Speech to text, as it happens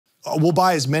we'll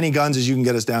buy as many guns as you can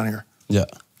get us down here. Yeah.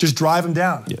 Just drive them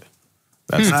down. Yeah.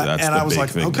 And I was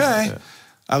like, okay. Yeah.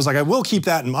 I was like, I will keep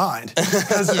that in mind.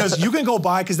 Because you can go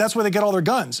buy, because that's where they get all their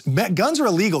guns. Guns are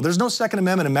illegal. There's no Second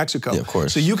Amendment in Mexico. Yeah, of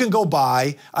course. So you can go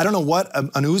buy, I don't know what an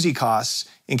Uzi costs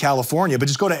in California, but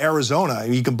just go to Arizona.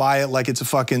 You can buy it like it's a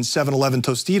fucking 7-Eleven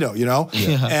Tostito, you know?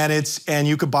 Yeah. And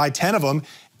you could buy 10 of them.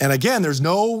 And again,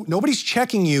 nobody's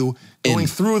checking you going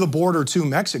through the border to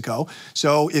Mexico.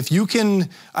 So if you can,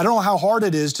 I don't know how hard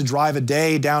it is to drive a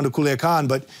day down to Culiacan,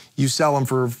 but you sell them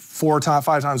for 5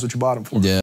 times what you bought them for. Yeah.